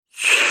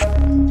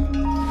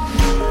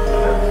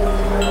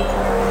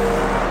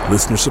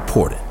Listener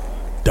supported.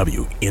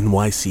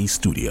 WNYC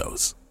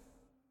Studios.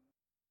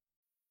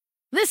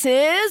 This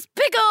is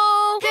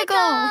Pickle!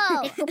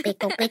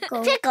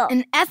 Pickle.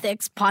 An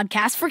ethics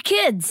podcast for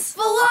kids.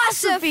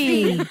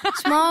 Philosophy!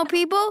 Small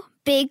people,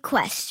 big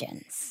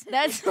questions.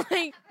 That's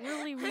like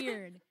really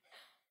weird.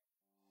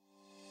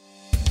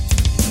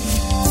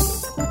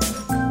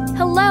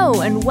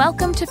 Hello and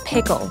welcome to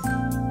Pickle.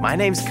 My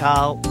name's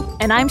Carl.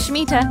 And I'm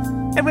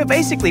Shamita. And we're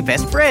basically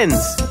best friends.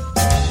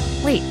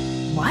 Wait,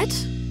 what?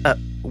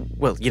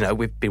 Well, you know,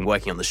 we've been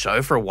working on the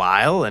show for a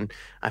while, and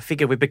I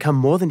figure we've become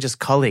more than just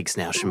colleagues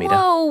now, Shamita.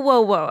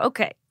 Whoa.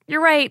 Okay,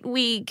 you're right.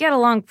 We get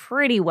along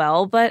pretty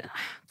well, but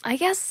I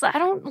guess I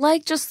don't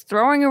like just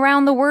throwing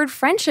around the word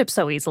friendship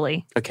so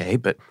easily. Okay,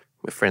 but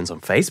we're friends on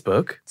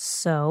Facebook.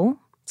 So?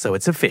 So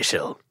it's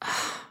official.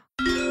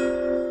 What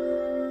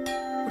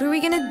are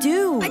we gonna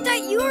do? I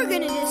thought you were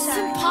gonna decide.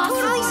 It's impossible.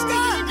 Totally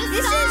stop.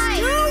 This is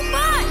too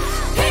much.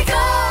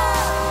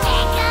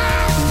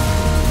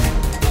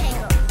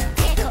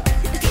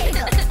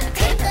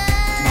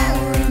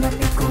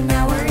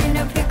 Now we're in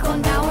a pickle,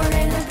 now we're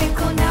in a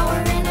pickle, now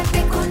we're in a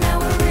pickle, now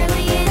we're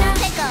really in a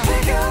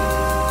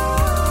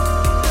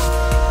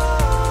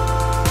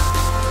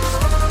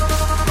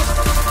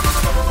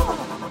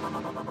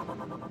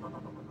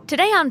pickle.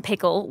 Today on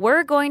Pickle,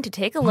 we're going to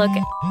take a look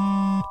at...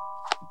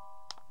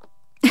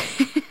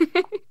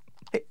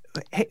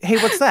 Hey,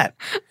 what's that?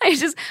 I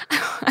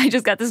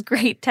just got this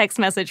great text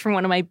message from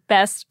one of my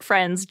best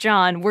friends,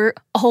 John. We're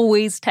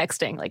always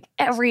texting, like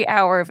every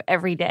hour of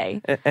every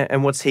day.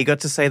 And what's he got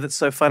to say that's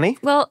so funny?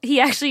 Well,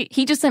 he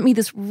just sent me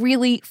this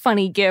really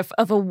funny gif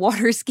of a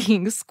water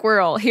skiing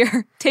squirrel.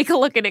 Here, take a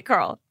look at it,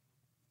 Carl.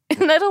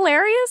 Isn't that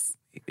hilarious?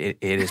 It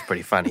is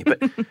pretty funny.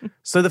 But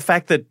so the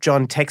fact that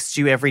John texts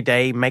you every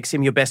day makes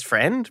him your best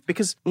friend?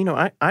 Because, you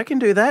know, I can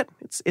do that.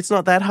 It's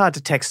not that hard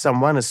to text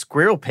someone a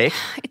squirrel pic.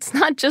 It's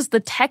not just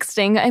the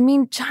texting. I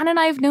mean, John and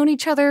I have known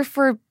each other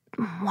for,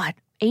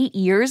 8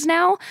 years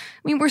now? I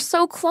mean, we're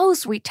so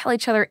close. We tell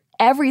each other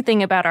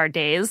everything about our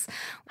days.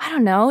 I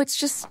don't know. It's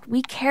just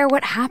we care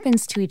what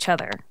happens to each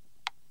other.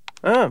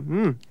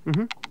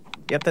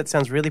 Yep, that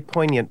sounds really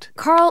poignant.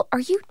 Carl, are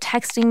you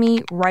texting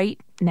me right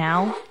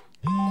now?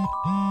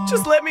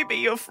 Just let me be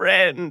your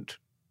friend.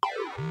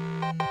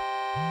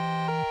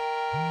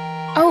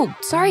 Oh,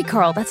 sorry,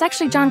 Carl. That's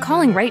actually John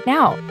calling right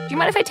now. Do you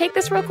mind if I take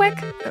this real quick?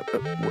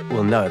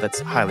 Well, no,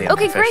 that's highly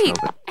Okay, unprofessional.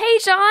 great. Hey,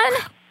 John.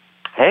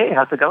 Hey,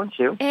 how's it going,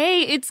 Shu?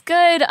 Hey, it's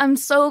good. I'm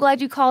so glad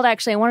you called,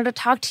 actually. I wanted to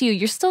talk to you.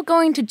 You're still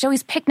going to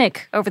Joey's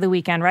picnic over the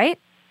weekend, right?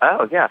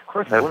 Oh, yeah, of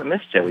course. I wouldn't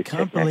miss Joey's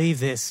Can't picnic. believe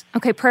this.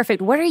 Okay,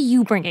 perfect. What are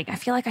you bringing? I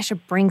feel like I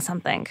should bring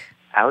something.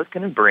 I was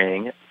going to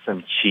bring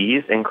some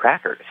cheese and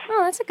crackers.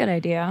 Oh, that's a good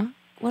idea.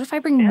 What if I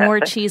bring Yeah, more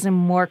thanks. cheese and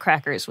more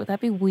crackers? Would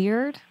that be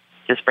weird?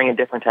 Just bring a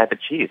different type of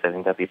cheese. I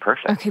think that'd be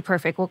perfect. Okay,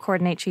 perfect. We'll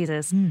coordinate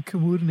cheeses.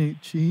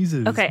 Coordinate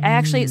cheeses. Okay,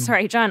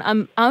 sorry,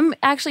 John. I'm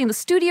actually in the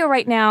studio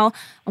right now.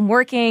 I'm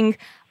working.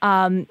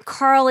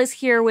 Carl is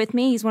here with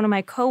me. He's one of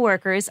my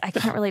coworkers. I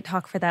can't really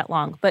talk for that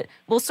long, but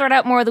we'll sort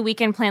out more of the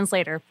weekend plans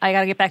later. I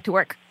gotta get back to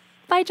work.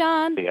 Bye,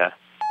 John. Yeah.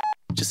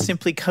 Just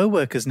simply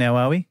co-workers now,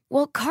 are we?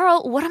 Well,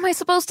 Carl, what am I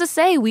supposed to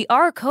say? We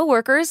are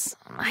coworkers.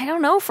 I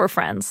don't know if we're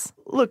friends.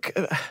 Look,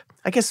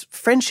 I guess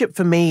friendship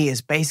for me is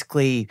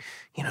basically,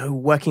 you know,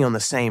 working on the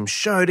same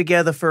show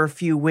together for a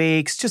few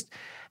weeks, just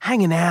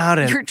hanging out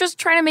and... You're just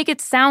trying to make it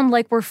sound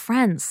like we're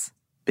friends.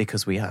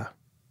 Because we are.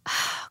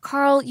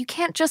 Carl, you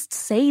can't just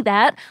say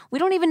that. We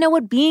don't even know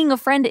what being a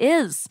friend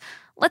is.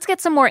 Let's get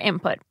some more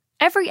input.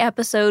 Every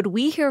episode,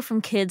 we hear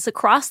from kids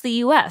across the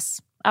U.S.,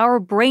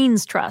 our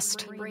Brains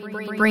Trust.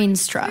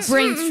 Brains trust.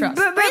 Brains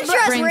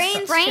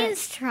trust.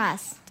 Brains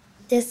trust.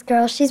 This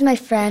girl, she's my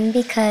friend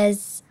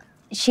because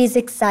she's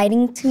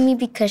exciting to me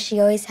because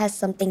she always has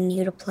something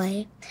new to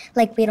play.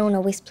 Like, we don't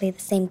always play the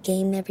same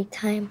game every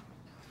time.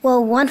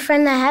 Well, one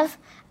friend I have,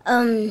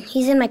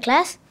 he's in my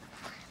class.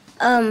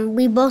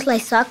 We both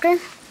like soccer,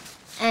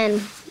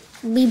 and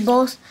we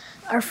both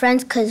are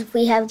friends because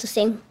we have the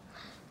same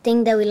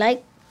thing that we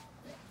like.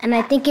 And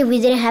I think if we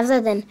didn't have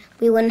that, then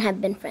we wouldn't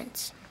have been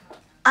friends.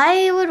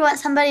 I would want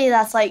somebody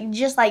that's like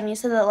just like me,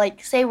 so that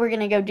like say we're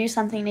gonna go do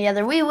something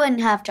together, we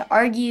wouldn't have to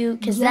argue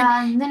because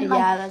then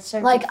that's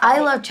like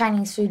I love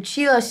Chinese food.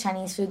 She loves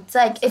Chinese food. It's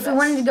like if we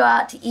wanted to go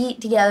out to eat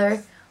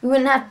together, we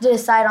wouldn't have to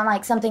decide on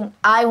like something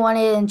I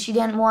wanted and she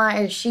didn't want,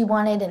 or she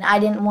wanted and I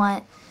didn't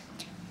want.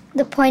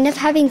 The point of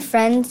having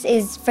friends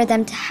is for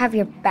them to have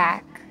your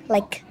back.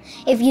 Like,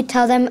 if you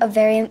tell them a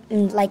very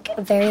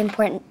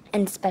important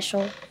and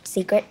special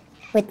secret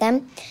with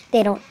them,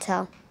 they don't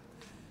tell.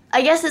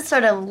 I guess it's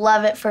sort of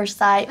love at first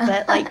sight,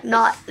 but like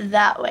not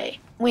that way.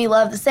 We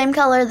love the same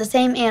color, the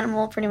same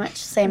animal, pretty much the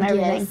same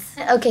everything.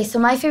 Yes. Okay, so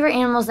my favorite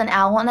animal is an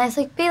owl, and I was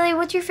like, Bailey,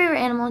 what's your favorite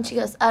animal? And she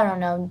goes, I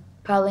don't know,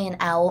 probably an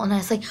owl. And I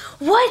was like,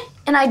 what?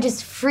 And I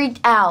just freaked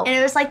out. And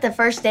it was like the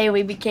first day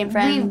we became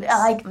friends. We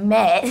like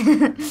met.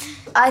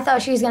 I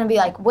thought she was gonna be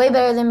like way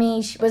better than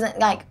me. She wasn't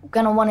like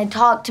gonna want to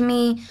talk to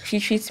me.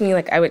 She treats me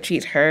like I would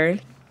treat her.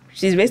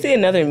 She's basically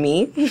another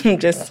me,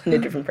 just in a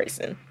different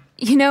person.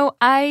 You know,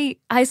 I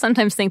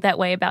sometimes think that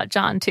way about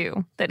John,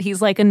 too. That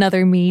he's like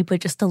another me, but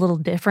just a little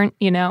different,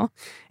 you know?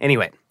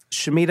 Anyway,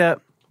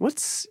 Shamita,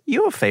 what's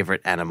your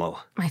favorite animal?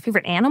 My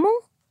favorite animal?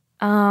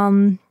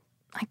 I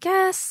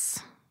guess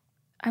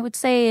I would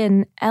say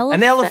an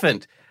elephant. An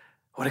elephant.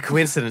 What a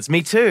coincidence.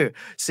 Me too.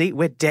 See,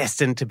 we're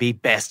destined to be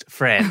best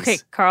friends. Okay,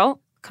 Carl,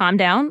 calm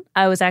down.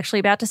 I was actually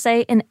about to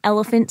say an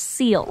elephant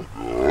seal.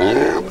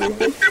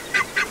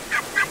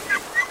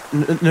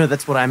 No,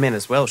 that's what I meant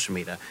as well,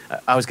 Shamita.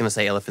 I was going to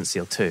say elephant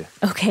seal too.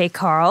 Okay,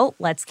 Carl,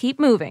 let's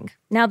keep moving.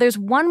 Now, there's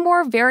one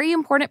more very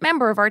important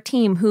member of our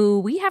team who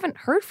we haven't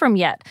heard from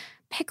yet.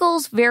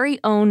 Pickle's very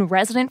own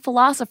resident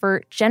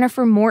philosopher,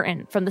 Jennifer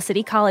Morton from the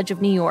City College of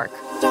New York.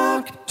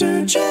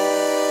 Dr. J.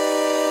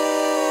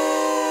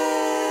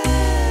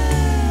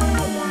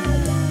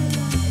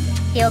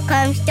 Here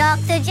comes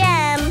Dr.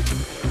 Jam.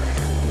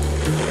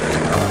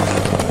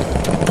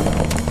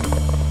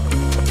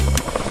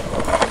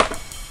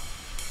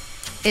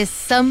 Is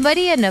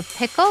somebody in a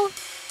pickle?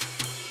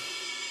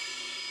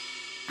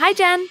 Hi,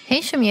 Jen. Hey,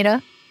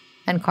 Shamita.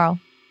 And Carl.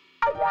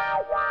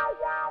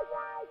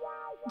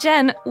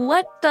 Jen,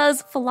 what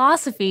does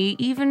philosophy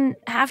even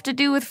have to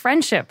do with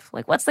friendship?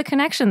 Like, what's the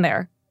connection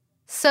there?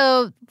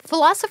 So,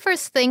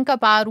 philosophers think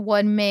about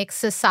what makes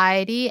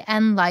society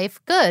and life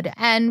good,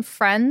 and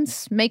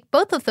friends make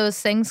both of those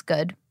things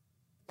good.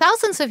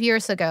 Thousands of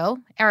years ago,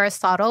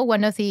 Aristotle,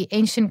 one of the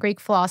ancient Greek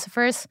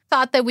philosophers,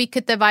 thought that we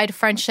could divide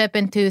friendship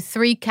into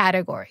 3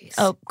 categories.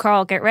 Oh,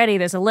 Carl, get ready.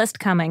 There's a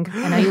list coming.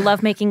 I know you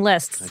love making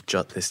lists. I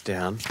jot this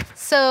down.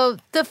 So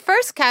the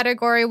first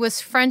category was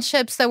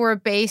friendships that were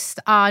based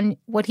on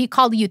what he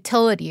called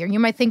utility, or you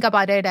might think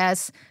about it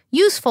as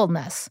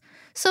usefulness.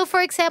 So, for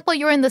example,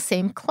 you're in the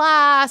same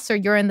class or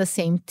you're in the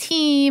same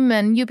team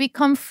and you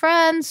become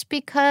friends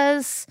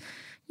because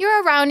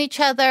you're around each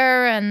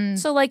other. And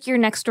so like your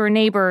next door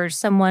neighbor,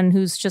 someone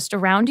who's just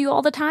around you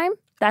all the time?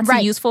 That's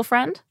right. A useful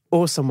friend?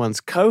 Or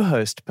someone's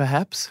co-host,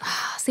 perhaps.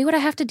 See what I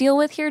have to deal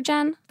with here,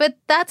 Jen? But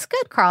that's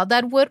good, Carl.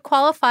 That would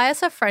qualify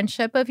as a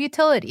friendship of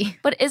utility.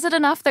 But is it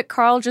enough that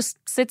Carl just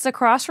sits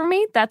across from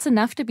me? That's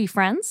enough to be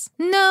friends?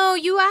 No,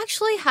 you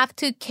actually have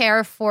to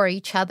care for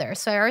each other.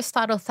 So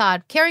Aristotle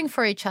thought caring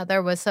for each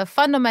other was a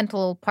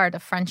fundamental part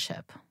of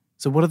friendship.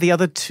 So what are the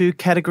other 2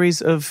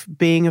 categories of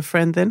being a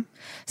friend then?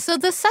 So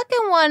the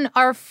second one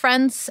are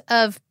friends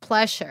of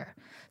pleasure.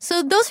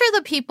 So those are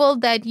the people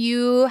that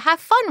you have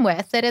fun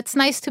with, that it's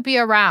nice to be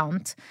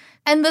around.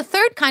 And the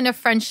third kind of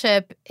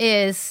friendship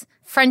is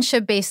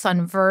friendship based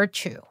on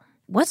virtue.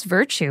 What's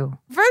virtue?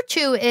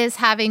 Virtue is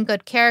having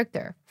good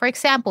character. For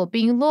example,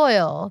 being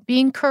loyal,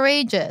 being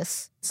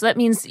courageous. So that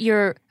means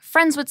you're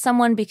friends with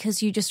someone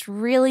because you just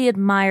really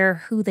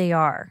admire who they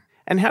are.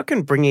 And how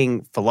can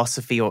bringing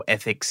philosophy or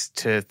ethics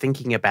to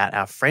thinking about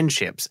our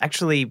friendships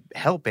actually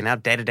help in our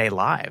day-to-day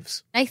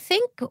lives? I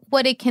think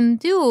what it can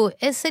do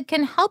is it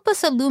can help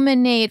us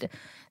illuminate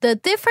the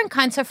different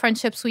kinds of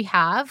friendships we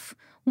have,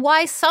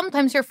 why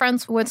sometimes you're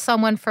friends with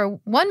someone for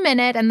 1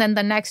 minute and then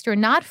the next you're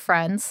not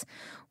friends,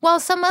 while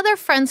some other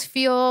friends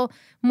feel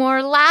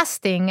more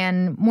lasting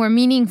and more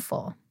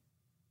meaningful.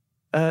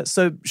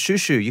 So,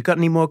 Shushu, you got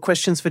any more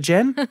questions for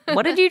Jen?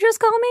 What did you just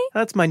call me?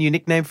 That's my new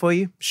nickname for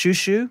you,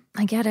 Shushu.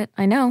 I get it.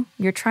 I know.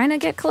 You're trying to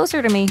get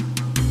closer to me.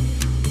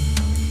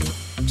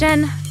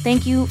 Jen,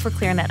 thank you for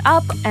clearing that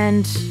up.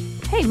 And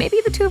hey,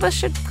 maybe the 2 of us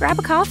should grab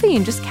a coffee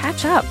and just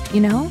catch up,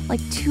 you know?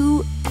 Like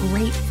 2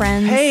 great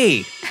friends.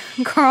 Hey!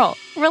 Carl,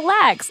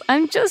 relax.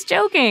 I'm just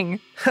joking.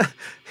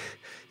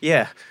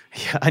 Yeah,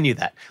 I knew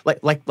that.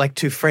 Like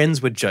 2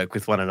 friends would joke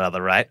with one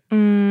another, right?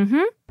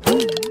 Mm-hmm.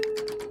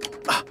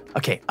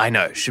 Okay, I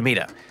know,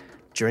 Shamita.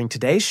 During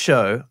today's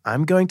show,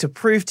 I'm going to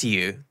prove to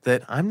you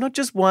that I'm not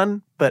just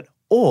one, but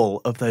all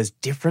of those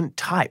different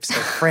types of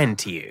friend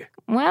to you.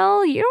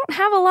 Well, you don't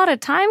have a lot of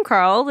time,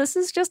 Carl. This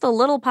is just a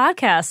little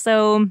podcast,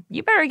 so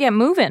you better get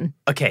moving.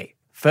 Okay,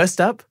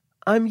 first up,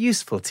 I'm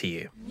useful to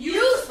you.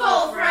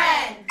 Useful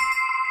friend!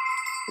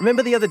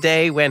 Remember the other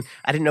day when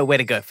I didn't know where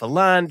to go for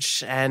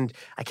lunch and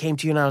I came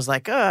to you and I was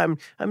like, oh,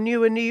 I'm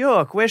new in New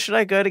York. Where should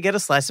I go to get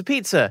a slice of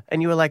pizza?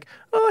 And you were like,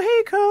 oh,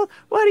 hey, Carl,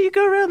 why don't you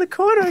go around the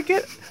corner and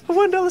get a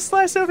 $1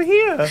 slice over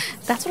here?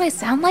 That's what I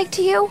sound like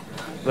to you?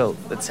 Well,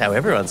 that's how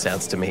everyone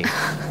sounds to me.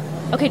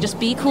 Okay, just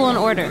be cool and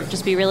order.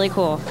 Just be really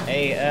cool.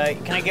 Hey,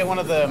 can I get one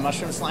of the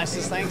mushroom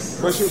slices,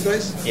 thanks? Mushroom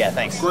slice? Yeah,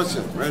 thanks.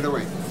 Question, right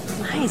away.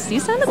 Nice,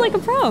 you sounded like a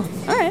pro. All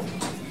right.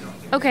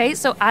 Okay,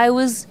 so I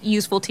was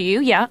useful to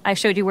you. Yeah, I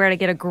showed you where to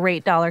get a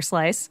great $1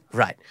 slice.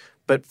 Right,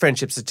 but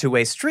friendship's a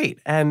 2-way street,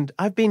 and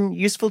I've been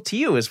useful to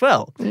you as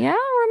well. Yeah,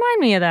 remind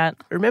me of that.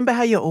 Remember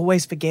how you're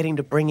always forgetting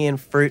to bring in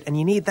fruit and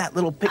you need that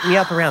little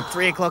pick-me-up around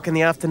 3 o'clock in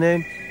the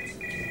afternoon?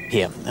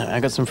 Here, I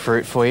got some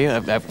fruit for you.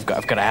 I've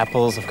got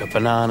apples, I've got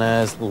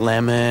bananas,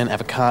 lemon,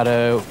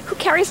 avocado. Who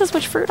carries this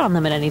much fruit on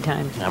them at any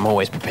time? I'm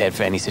always prepared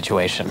for any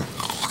situation.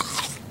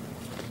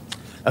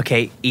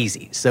 Okay,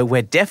 easy. So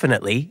we're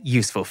definitely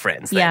useful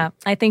friends then. Yeah,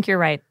 I think you're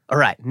right. All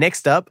right,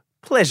 next up,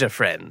 pleasure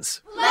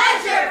friends.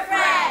 Pleasure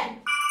friend!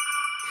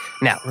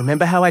 Now,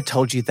 remember how I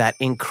told you that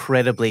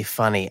incredibly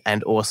funny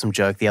and awesome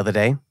joke the other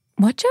day?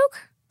 What joke?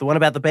 The one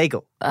about the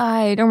bagel.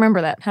 I don't remember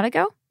that. How'd it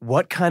go?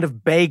 What kind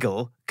of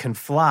bagel can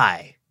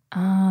fly?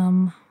 What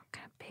kind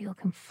of bagel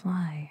can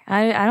fly?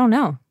 I don't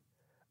know.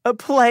 A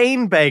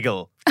plain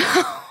bagel.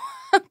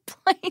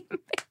 Plain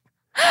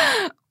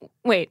bagel.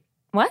 Wait,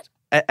 what?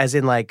 As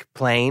in like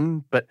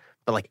plane, but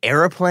like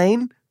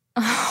aeroplane?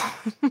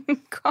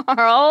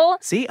 Carl.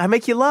 See, I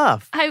make you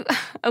laugh.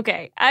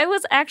 Okay, I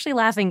was actually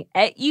laughing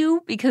at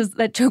you because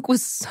that joke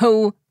was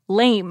so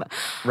lame.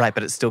 Right,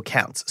 but it still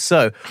counts.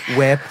 So,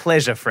 we're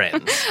pleasure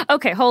friends.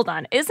 Okay, hold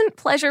on. Isn't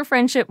pleasure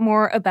friendship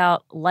more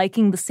about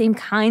liking the same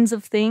kinds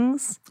of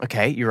things?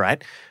 Okay, you're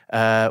right.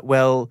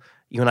 Well,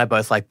 you and I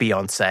both like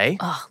Beyonce.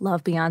 Oh,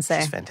 love Beyonce.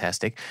 She's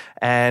fantastic.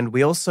 And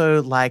we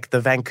also like the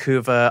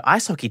Vancouver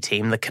ice hockey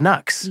team, the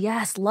Canucks.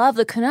 Yes, love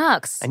the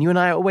Canucks. And you and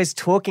I are always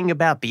talking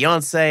about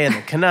Beyonce and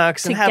the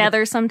Canucks.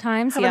 Together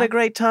sometimes, having a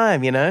great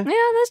time, you know?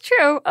 Yeah, that's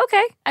true.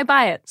 Okay, I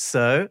buy it.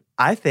 So,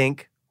 I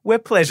think we're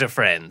pleasure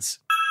friends.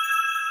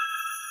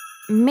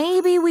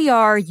 Maybe we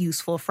are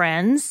useful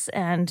friends,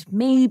 and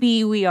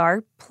maybe we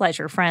are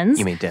pleasure friends.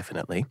 You mean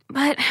definitely.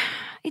 But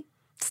it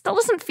still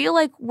doesn't feel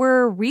like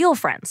we're real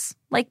friends,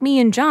 like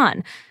me and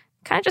John.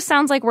 Kind of just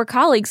sounds like we're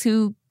colleagues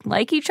who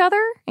like each other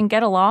and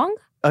get along.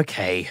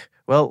 Okay,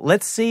 well,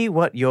 let's see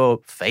what your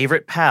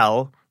favorite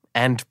pal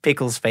and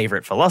Pickle's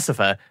favorite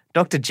philosopher,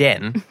 Dr.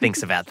 Jen,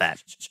 thinks about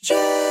that.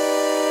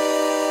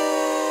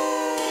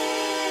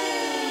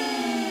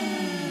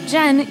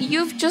 Jen,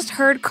 you've just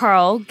heard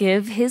Carl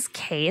give his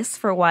case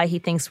for why he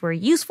thinks we're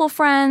useful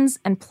friends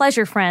and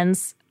pleasure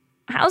friends.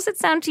 How's it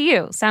sound to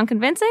you? Sound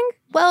convincing?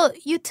 Well,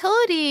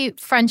 utility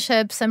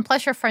friendships and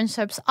pleasure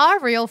friendships are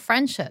real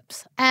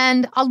friendships.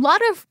 And a lot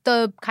of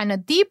the kind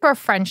of deeper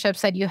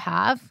friendships that you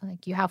have,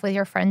 like you have with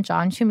your friend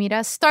John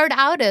Shumita, start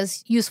out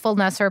as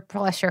usefulness or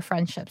pleasure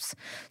friendships.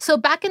 So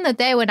back in the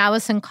day when I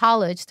was in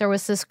college, there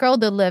was this girl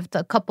that lived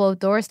a couple of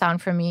doors down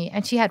from me,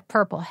 and she had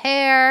purple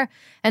hair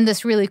and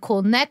this really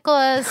cool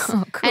necklace.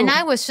 Oh, cool. And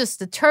I was just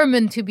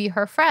determined to be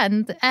her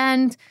friend.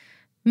 And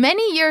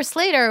many years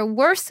later,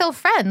 we're still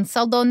friends,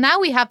 although now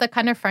we have the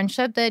kind of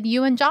friendship that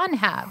you and John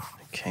have.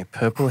 Okay,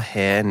 purple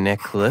hair,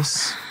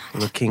 necklace,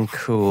 looking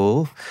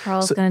cool.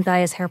 Carl's going to dye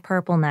his hair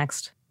purple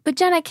next. But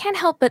Jen, I can't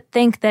help but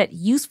think that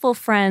useful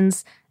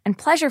friends and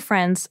pleasure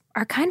friends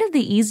are kind of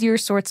the easier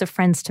sorts of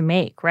friends to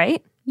make,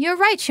 right? You're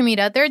right,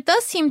 Shumita. There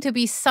does seem to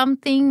be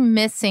something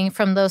missing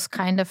from those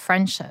kind of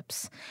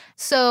friendships.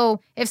 So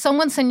if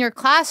someone's in your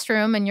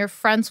classroom and you're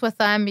friends with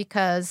them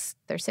because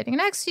they're sitting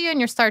next to you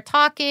and you start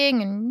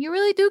talking and you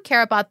really do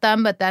care about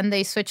them, but then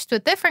they switch to a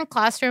different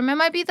classroom, it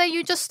might be that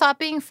you just stop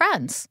being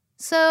friends.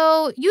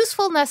 So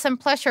usefulness and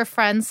pleasure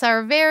friends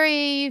are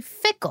very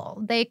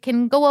fickle. They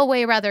can go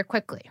away rather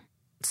quickly.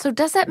 So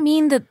does that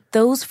mean that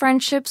those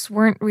friendships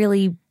weren't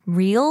really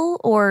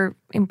real or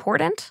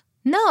important?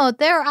 No,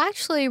 they're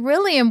actually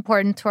really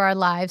important to our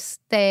lives.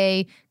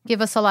 They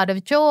give us a lot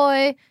of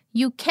joy.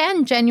 You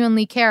can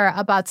genuinely care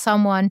about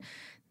someone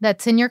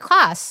that's in your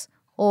class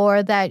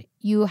or that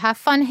you have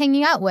fun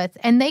hanging out with,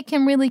 and they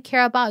can really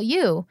care about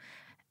you.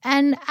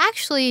 And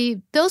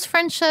actually, those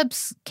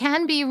friendships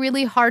can be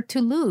really hard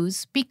to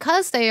lose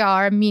because they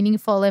are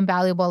meaningful and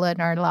valuable in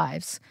our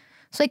lives.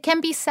 So it can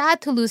be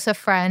sad to lose a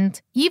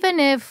friend, even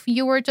if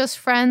you were just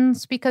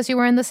friends because you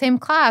were in the same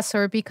class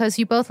or because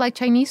you both like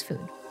Chinese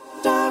food.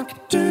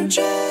 Dr.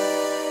 J.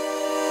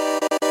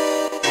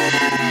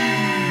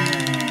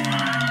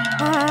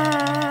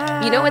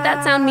 You know what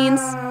that sound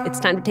means? It's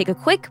time to take a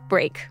quick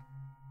break.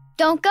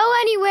 Don't go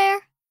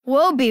anywhere.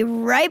 We'll be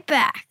right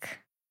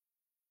back.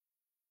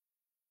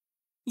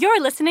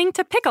 You're listening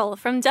to Pickle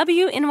from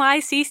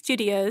WNYC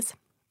Studios.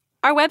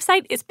 Our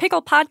website is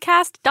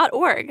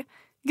picklepodcast.org.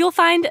 You'll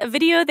find a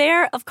video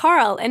there of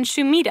Carl and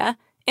Shumita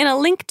and a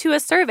link to a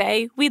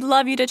survey we'd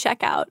love you to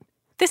check out.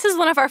 This is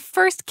one of our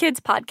first kids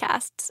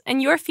podcasts,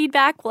 and your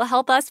feedback will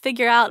help us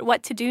figure out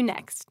what to do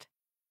next.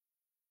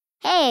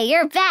 Hey,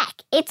 you're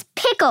back. It's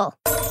Pickle.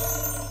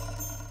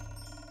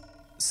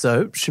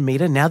 So,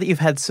 Shumita, now that you've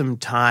had some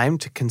time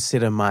to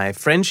consider my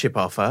friendship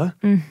offer...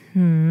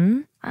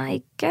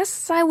 I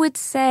guess I would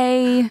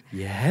say...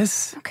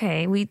 Yes?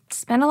 Okay, we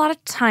spend a lot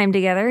of time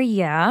together,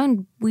 yeah,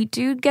 and we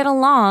do get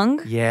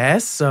along.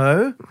 Yes,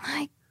 so?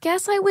 I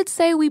guess I would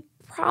say we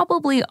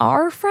probably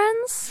are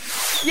friends.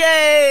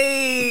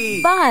 Yay!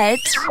 But...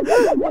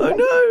 Oh,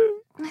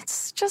 no.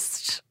 It's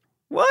just...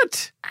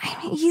 What? I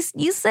mean,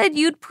 you said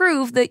you'd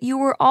prove that you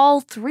were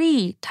all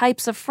three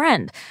types of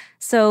friend.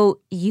 So,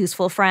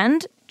 useful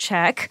friend,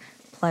 check.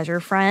 Pleasure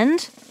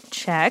friend,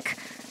 check.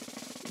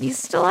 You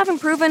still haven't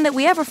proven that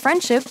we have a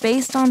friendship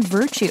based on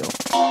virtue.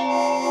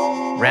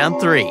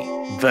 Round 3,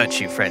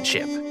 virtue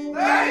friendship.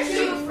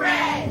 Virtue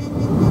friend.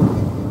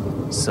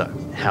 So,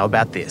 how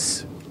about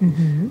this?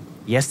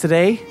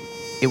 Yesterday,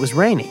 it was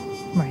raining.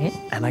 Right.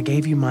 And I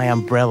gave you my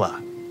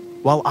umbrella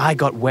while I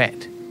got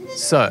wet.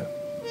 So,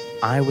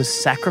 I was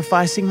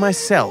sacrificing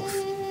myself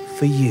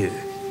for you.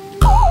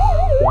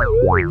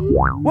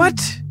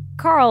 What?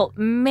 Carl,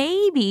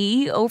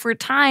 maybe over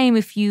time,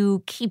 if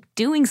you keep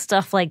doing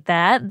stuff like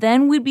that,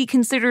 then we'd be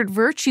considered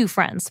virtue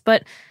friends.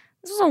 But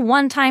This was a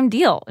one-time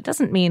deal. It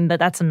doesn't mean that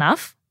that's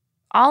enough.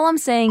 All I'm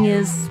saying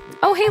is,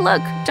 oh, hey,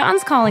 look,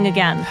 John's calling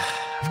again.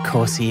 Of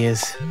course he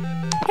is.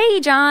 Hey,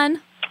 John.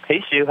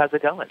 Hey, Shu, how's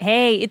it going?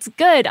 Hey, it's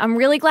good. I'm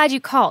really glad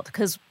you called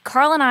because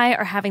Carl and I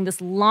are having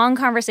this long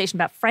conversation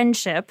about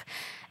friendship,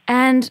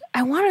 and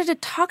I wanted to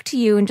talk to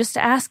you and just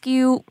to ask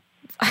you,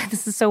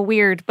 this is so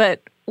weird,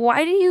 but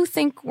why do you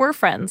think we're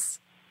friends?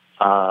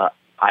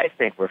 I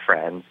think we're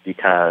friends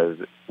because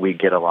we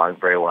get along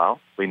very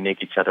well, we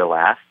make each other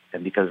laugh,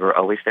 and because we're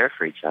always there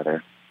for each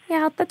other.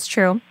 Yeah, that's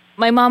true.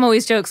 My mom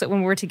always jokes that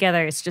when we're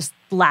together, it's just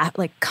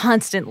like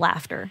constant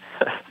laughter.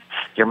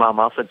 Your mom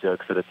also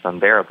jokes that it's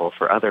unbearable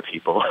for other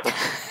people.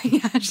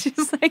 Yeah,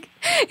 she's like,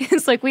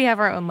 it's like we have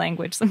our own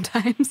language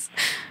sometimes.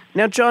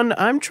 Now, John,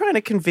 I'm trying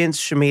to convince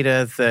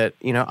Shamita that,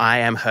 I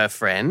am her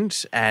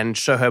friend and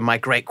show her my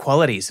great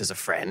qualities as a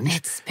friend.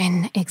 It's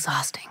been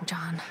exhausting,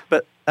 John.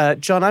 But,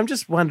 John, I'm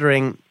just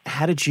wondering,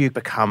 how did you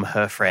become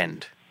her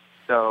friend?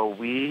 So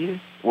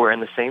we were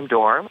in the same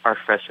dorm our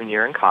freshman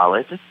year in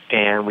college,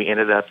 and we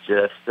ended up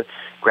just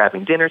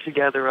grabbing dinner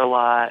together a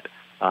lot,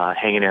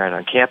 hanging around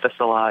on campus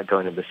a lot,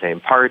 going to the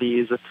same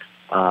parties.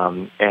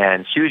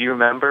 And Shu, do you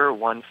remember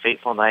one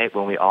fateful night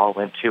when we all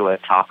went to a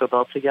Taco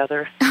Bell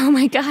together? Oh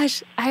my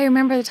gosh, I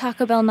remember the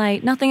Taco Bell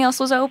night. Nothing else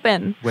was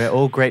open. Where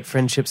all great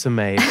friendships are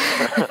made.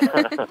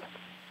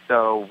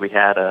 So we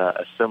had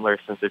a similar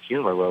sense of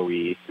humor where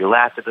we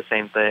laughed at the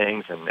same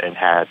things and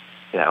had,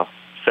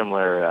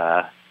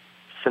 similar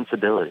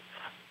sensibilities.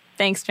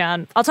 Thanks,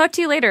 John. I'll talk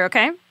to you later,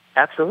 okay?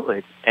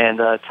 Absolutely. And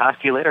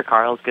talk to you later,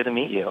 Carl. It's good to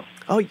meet you.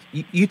 Oh,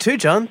 you too,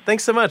 John.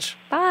 Thanks so much.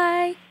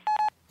 Bye.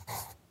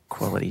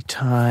 Quality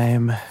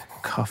time,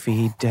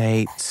 coffee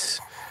dates.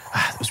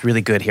 It was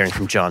really good hearing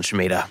from John,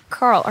 Shamita.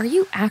 Carl, are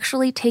you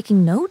actually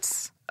taking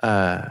notes?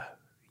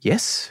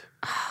 Yes.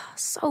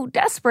 So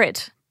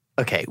desperate.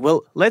 Okay,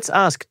 well, let's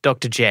ask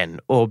Dr. Jen,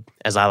 or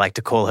as I like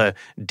to call her,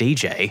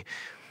 DJ,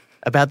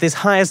 about this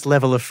highest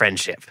level of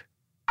friendship.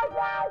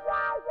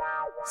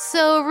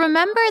 So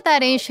remember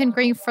that ancient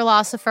Greek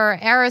philosopher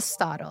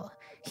Aristotle?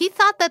 He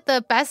thought that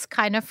the best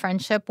kind of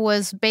friendship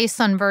was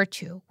based on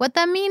virtue. What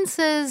that means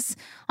is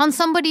on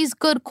somebody's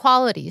good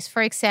qualities.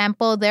 For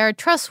example, they're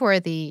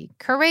trustworthy,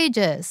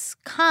 courageous,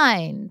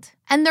 kind.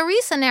 And the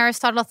reason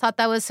Aristotle thought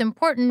that was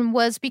important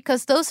was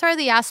because those are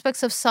the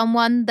aspects of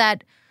someone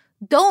that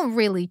don't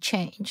really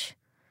change.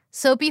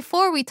 So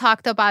before we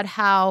talked about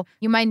how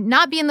you might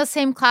not be in the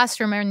same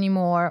classroom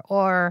anymore,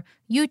 or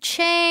you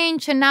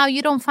change and now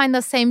you don't find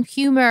the same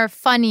humor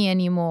funny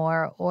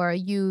anymore, or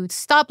you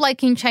stop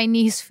liking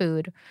Chinese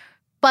food.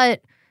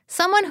 But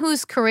someone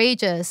who's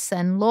courageous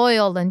and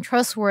loyal and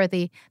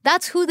trustworthy,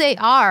 that's who they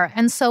are.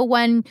 And so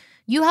when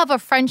you have a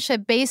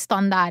friendship based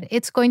on that,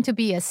 it's going to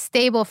be a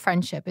stable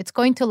friendship. It's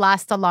going to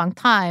last a long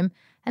time.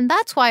 And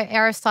that's why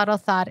Aristotle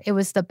thought it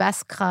was the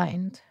best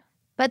kind.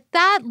 But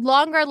that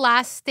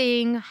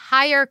longer-lasting,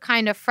 higher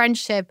kind of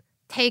friendship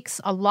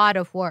takes a lot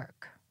of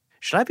work.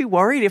 Should I be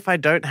worried if I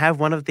don't have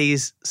one of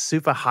these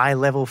super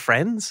high-level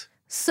friends?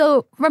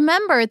 So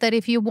remember that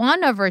if you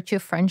want a virtue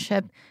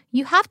friendship,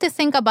 you have to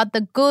think about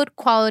the good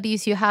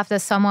qualities you have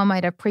that someone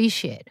might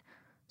appreciate.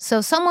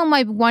 So someone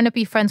might want to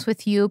be friends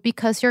with you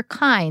because you're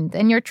kind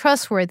and you're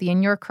trustworthy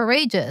and you're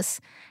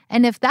courageous.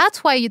 And if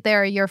that's why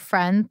they're your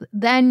friend,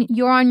 then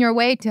you're on your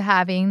way to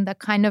having the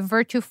kind of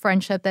virtue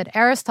friendship that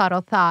Aristotle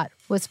thought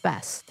was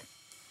best.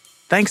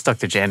 Thanks,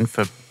 Dr. Jen,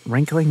 for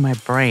wrinkling my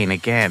brain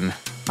again.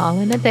 All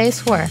in a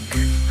day's work.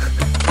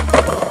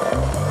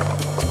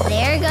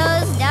 There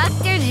goes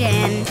Dr.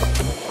 Jen.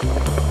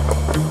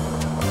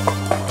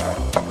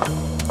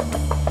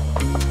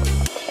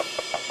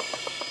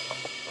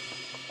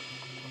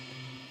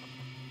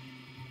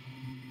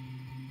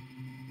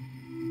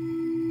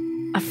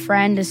 A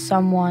friend is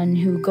someone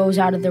who goes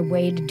out of their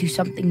way to do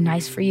something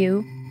nice for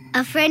you.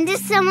 A friend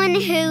is someone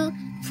who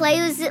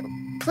plays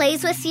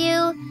with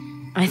you.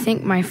 I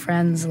think my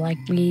friends like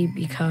me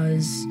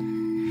because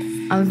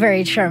I'm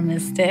very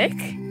charmistic.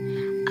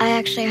 I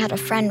actually had a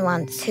friend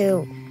once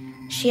who,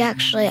 she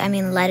actually,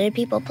 letted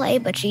people play,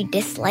 but she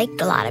disliked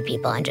a lot of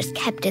people and just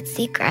kept it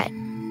secret.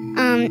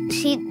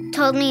 She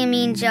told me a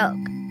mean joke.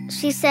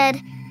 She said,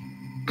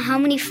 "How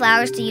many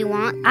flowers do you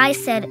want?" I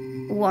said,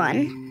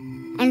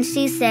 1. And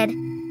she said,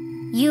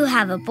 "You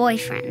have a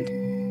boyfriend."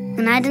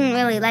 And I didn't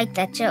really like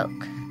that joke.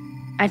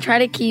 I try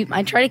to keep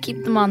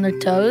them on their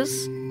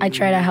toes. I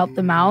try to help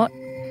them out.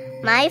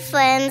 My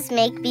friends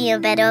make me a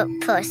better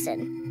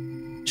person.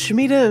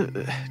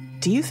 Shamita,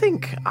 do you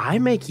think I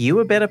make you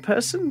a better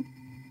person?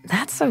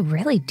 That's a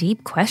really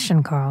deep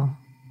question, Carl.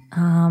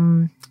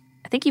 I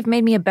think you've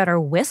made me a better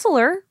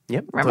whistler.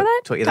 Yep. Remember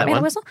that? Taught you Taught that me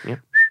one. to whistle? Yep.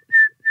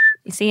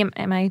 You see,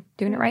 am I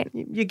doing it right?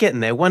 You're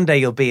getting there. One day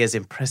you'll be as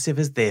impressive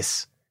as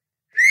this.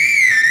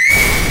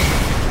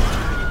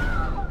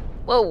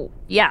 Whoa,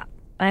 yeah,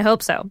 I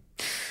hope so.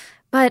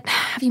 But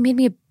have you made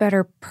me a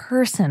better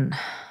person?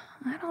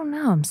 I don't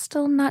know. I'm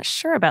still not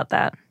sure about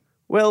that.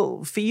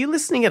 Well, for you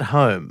listening at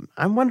home,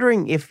 I'm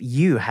wondering if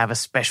you have a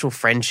special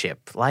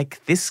friendship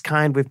like this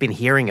kind we've been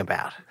hearing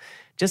about.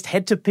 Just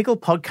head to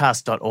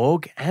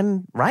picklepodcast.org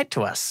and write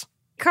to us.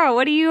 Carl,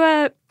 what are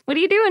you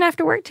doing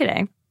after work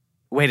today?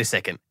 Wait a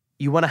second.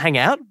 You want to hang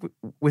out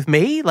with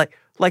me?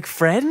 Like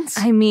friends?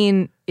 I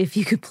mean, if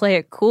you could play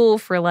it cool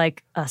for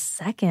like a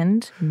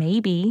second,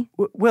 maybe.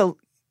 Well,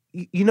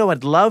 you know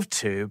I'd love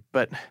to,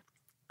 but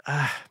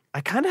I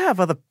kind of have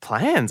other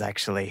plans,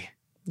 actually.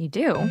 You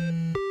do?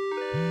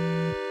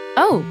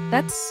 Oh,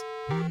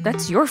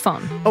 that's your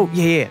phone. Oh,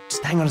 yeah.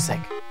 Just hang on a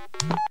sec.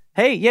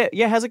 Hey,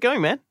 yeah, how's it going,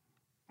 man?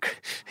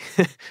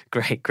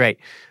 Great.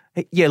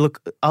 Hey, yeah,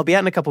 look, I'll be out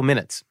in a couple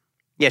minutes.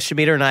 Yeah,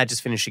 Shamita and I are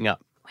just finishing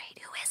up.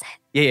 Wait, who is it?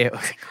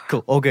 Yeah,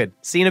 cool, all good.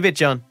 See you in a bit,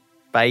 John.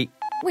 Bye.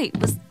 Wait,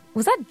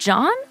 was that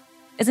John?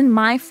 Isn't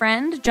my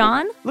friend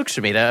John? Look,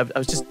 Shamita, I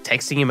was just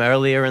texting him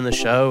earlier in the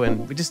show,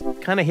 and we just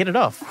kind of hit it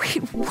off.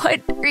 Wait,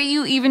 what are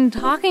you even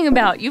talking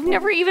about? You've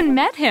never even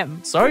met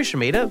him. Sorry,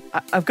 Shamita.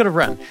 I've got to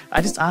run.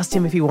 I just asked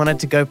him if he wanted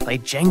to go play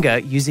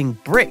Jenga using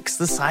bricks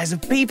the size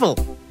of people.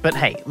 But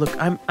hey, look,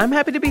 I'm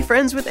happy to be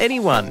friends with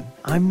anyone.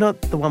 I'm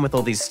not the one with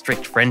all these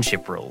strict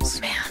friendship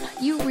rules. Man,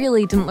 you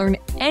really didn't learn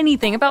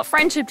anything about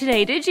friendship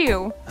today, did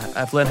you?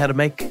 I've learned how to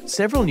make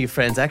several new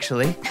friends,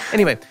 actually.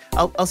 Anyway,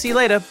 I'll see you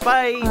later.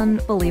 Bye.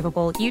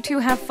 Unbelievable. You two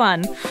have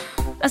fun.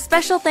 A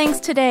special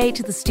thanks today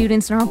to the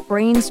students in our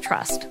Brains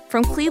Trust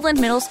from Cleveland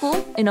Middle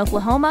School in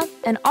Oklahoma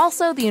and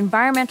also the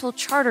Environmental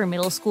Charter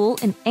Middle School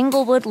in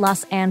Englewood,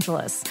 Los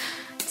Angeles.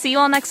 See you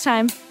all next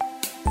time.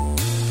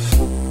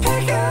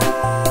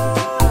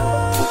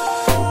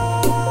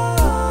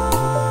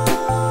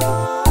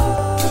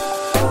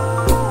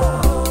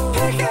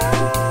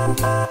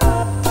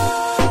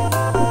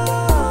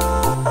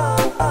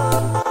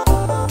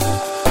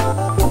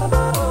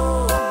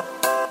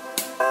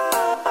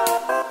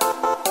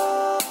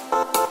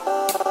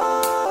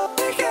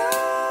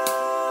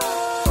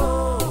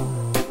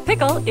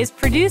 Pickle is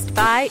produced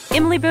by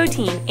Emily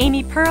Botine,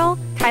 Amy Pearl,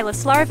 Kyla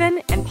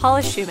Slarvin, and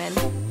Paula Schumann.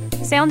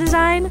 Sound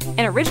design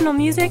and original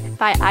music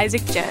by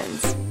Isaac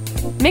Jones.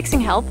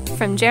 Mixing help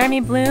from Jeremy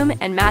Bloom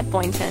and Matt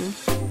Boynton,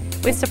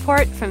 with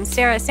support from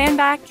Sarah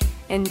Sandbach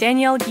and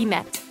Danielle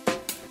Guillemette.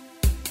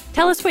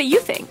 Tell us what you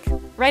think.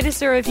 Write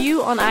us a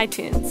review on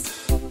iTunes.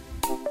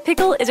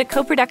 Pickle is a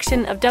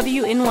co-production of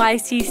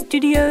WNYC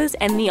Studios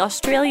and the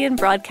Australian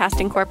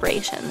Broadcasting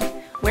Corporation,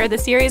 where the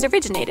series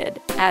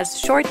originated as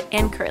Short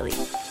and Curly.